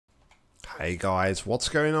Hey guys, what's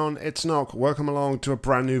going on? It's Nock. Welcome along to a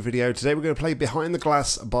brand new video. Today we're going to play Behind the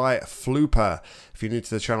Glass by Flooper. If you're new to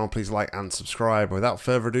the channel, please like and subscribe. Without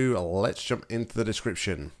further ado, let's jump into the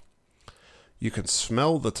description. You can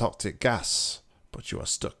smell the toxic gas, but you are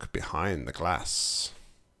stuck behind the glass.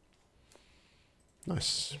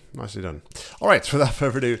 Nice. Nicely done. Alright, without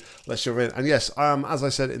further ado, let's jump in. And yes, as I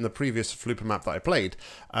said in the previous Flooper map that I played,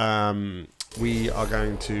 we are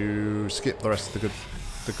going to skip the rest of the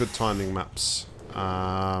good timing maps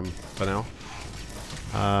for now.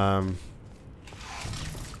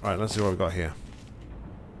 Alright, let's see what we've got here.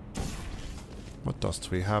 What dust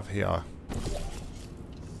do we have here?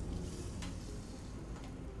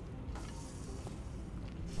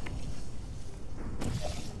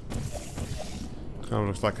 Kind of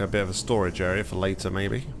looks like a bit of a storage area for later,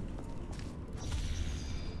 maybe.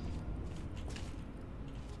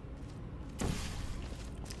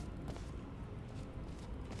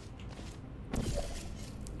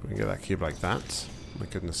 We can get that cube like that. My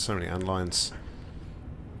goodness, so many landlines.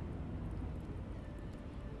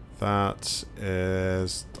 That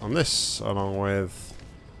is on this, along with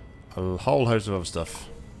a whole host of other stuff.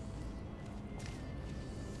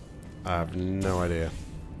 I have no idea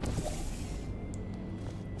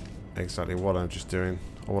exactly what I'm just doing,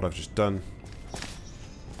 or what I've just done.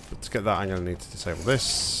 But to get that, I'm going to need to disable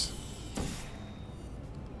this.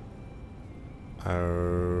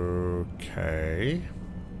 Okay.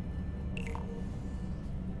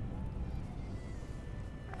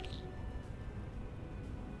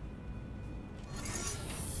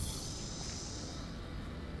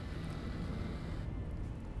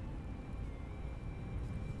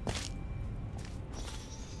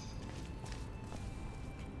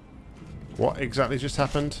 What exactly just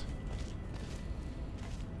happened?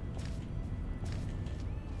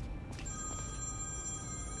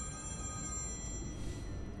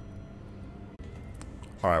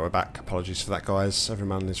 Alright, we're back. Apologies for that, guys. Every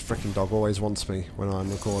man and his freaking dog always wants me when I'm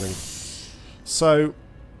recording. So...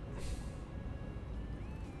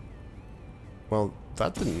 well,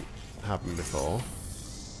 that didn't happen before.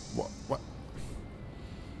 What?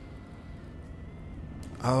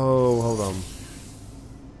 Oh, hold on.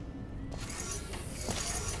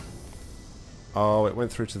 Oh, it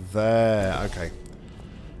went through to there. Okay.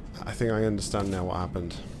 I think I understand now what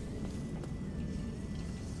happened.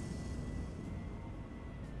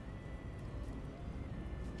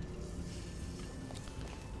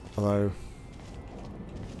 Although,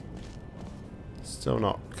 still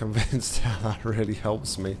not convinced how that really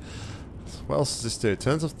helps me. What else does this do? It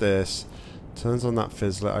turns off this, turns on that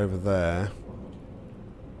fizzler over there.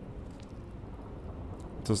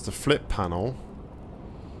 Does the flip panel.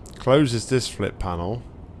 Closes this flip panel.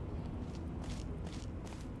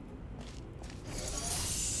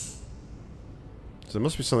 So there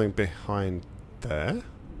must be something behind there.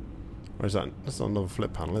 Or is that... that's not another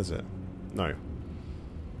flip panel, is it? No.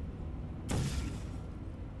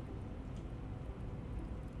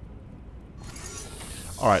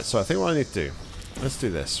 Alright, so I think what I need to do... let's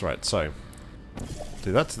do this. Right, so...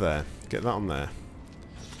 do that to there. Get that on there.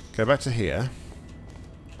 Go back to here.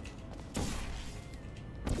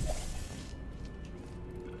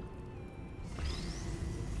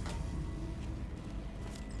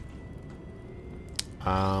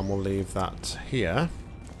 We'll leave that here.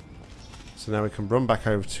 So now we can run back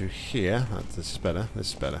over to here. This is better. This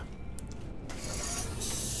is better.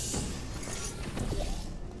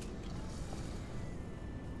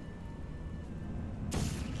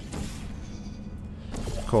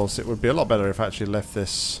 Of course, it would be a lot better if I actually left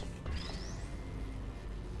this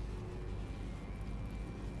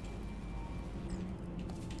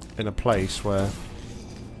in a place where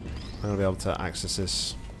I'm going to be able to access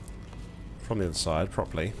this from the other side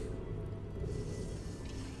properly.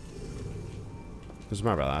 Doesn't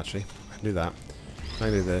matter about that, actually. I can do that. I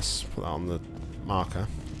can do this. Put that on the marker.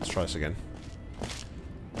 Let's try this again.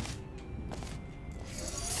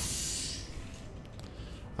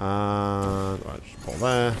 Right, just pull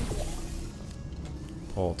there.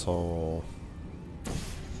 Portal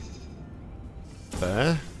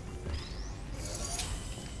there.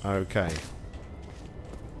 Okay.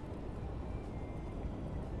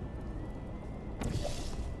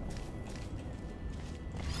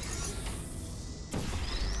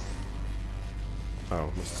 Oh,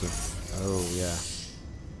 must have... oh, yeah.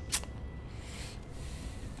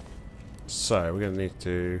 So, we're going to need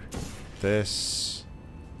to do this.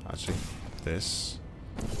 Actually, this.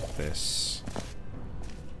 This.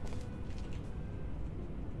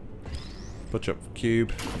 Butch up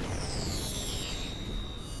cube.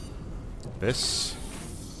 This.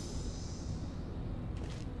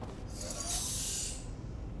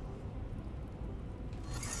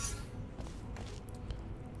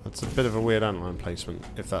 It's a bit of a weird antline placement,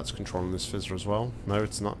 if that's controlling this fizzler as well. No,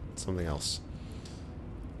 it's not. It's something else.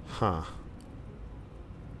 Huh.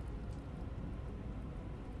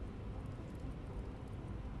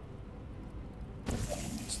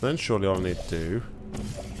 So then surely all I need to do...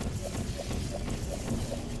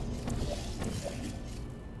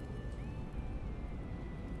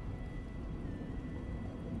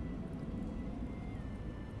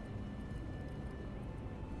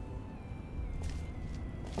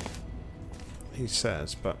 He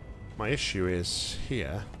says, but my issue is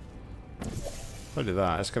here. If I do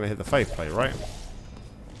that, it's going to hit the faith plate, right?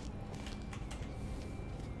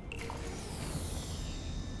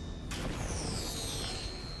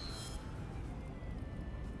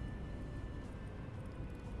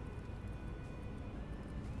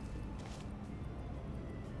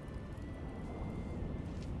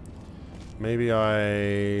 Maybe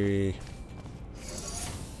I...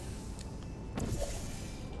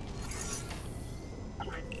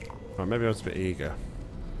 Oh, maybe I was a bit eager.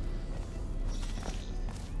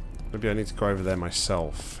 Maybe I need to go over there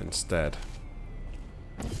myself instead.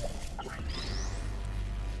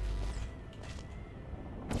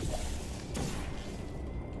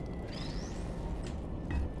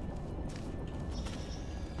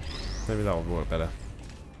 Maybe that would work better.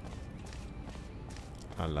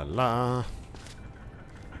 La la la.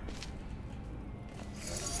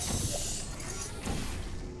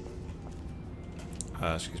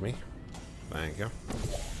 Excuse me. Thank you.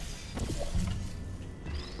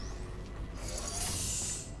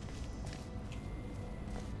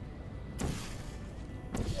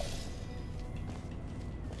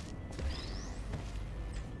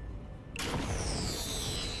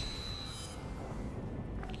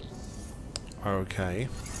 Okay.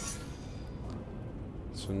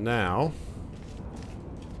 So now...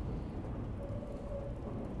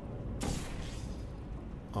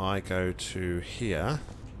 I go to here.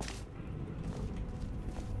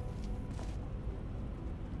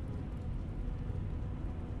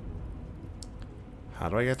 How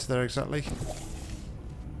do I get to there exactly?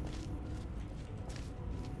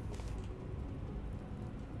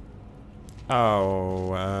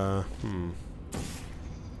 Oh,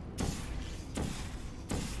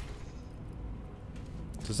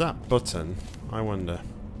 Does that button, I wonder,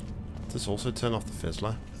 does this also turn off the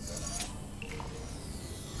fizzler?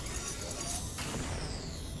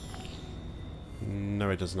 No,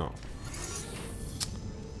 it does not.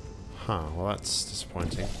 Huh, well that's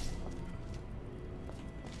disappointing.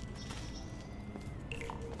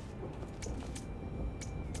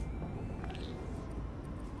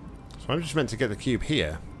 So I'm just meant to get the cube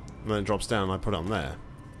here, and then it drops down and I put it on there.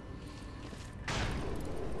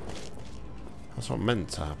 That's what meant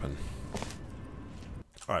to happen.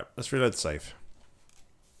 Alright, let's reload the save.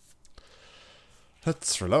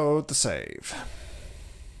 Let's reload the save.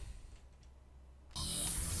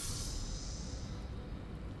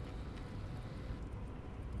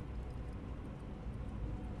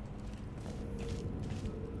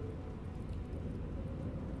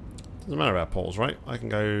 Doesn't matter about portals, right? I can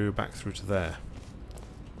go back through to there.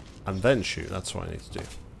 And then shoot, that's what I need to do.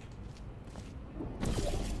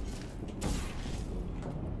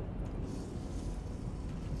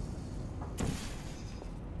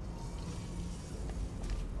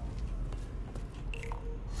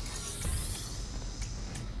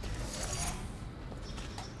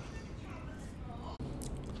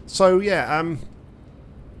 So yeah,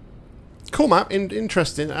 cool map,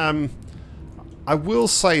 interesting. I will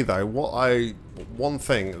say though, one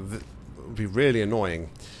thing that would be really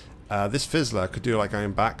annoying, this fizzler could do like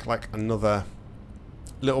going back like another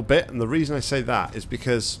little bit, and the reason I say that is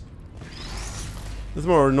because it's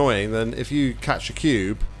more annoying than if you catch a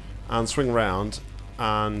cube and swing around,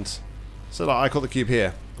 and so like I caught the cube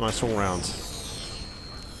here and I swung around.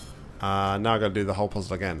 Now I got to do the whole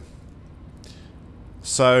puzzle again.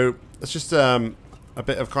 So it's just a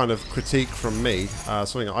bit of kind of critique from me,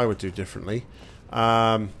 something I would do differently.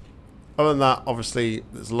 Other than that, obviously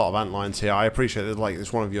there's a lot of ant lines here. I appreciate that, like,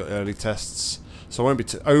 it's one of your early tests, so I won't be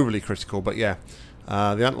overly critical. But yeah,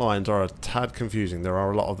 the ant lines are a tad confusing. There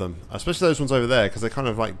are a lot of them, especially those ones over there, because they kind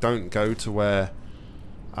of like don't go to where.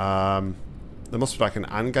 There must be like an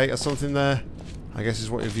AND gate or something there, I guess is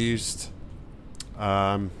what you've used.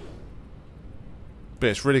 But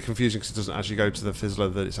it's really confusing because it doesn't actually go to the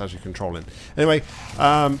fizzler that it's actually controlling. Anyway,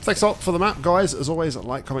 thanks a lot for the map, guys. As always,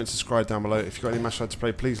 like, comment, subscribe down below. If you've got any match to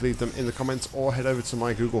play, please leave them in the comments or head over to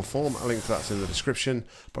my Google form. A link to that's in the description.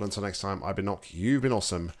 But until next time, I've been Nock, you've been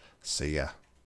awesome. See ya.